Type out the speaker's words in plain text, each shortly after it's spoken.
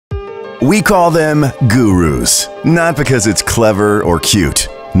We call them gurus, not because it's clever or cute.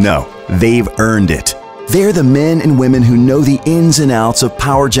 No, they've earned it. They're the men and women who know the ins and outs of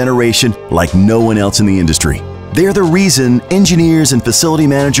power generation like no one else in the industry. They're the reason engineers and facility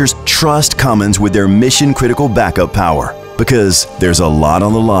managers trust Cummins with their mission-critical backup power, because there's a lot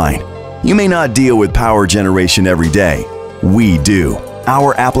on the line. You may not deal with power generation every day. We do.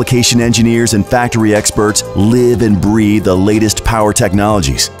 Our application engineers and factory experts live and breathe the latest power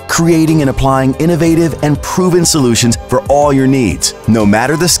technologies, creating and applying innovative and proven solutions for all your needs, no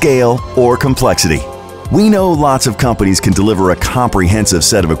matter the scale or complexity. We know lots of companies can deliver a comprehensive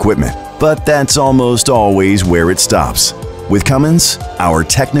set of equipment, but that's almost always where it stops. With Cummins, our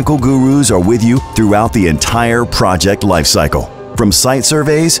technical gurus are with you throughout the entire project lifecycle, from site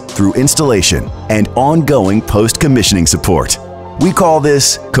surveys through installation and ongoing post-commissioning support. We call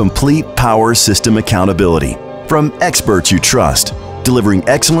this complete power system accountability, from experts you trust, delivering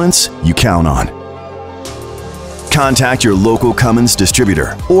excellence you count on. Contact your local Cummins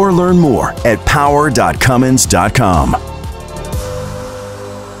distributor or learn more at power.cummins.com.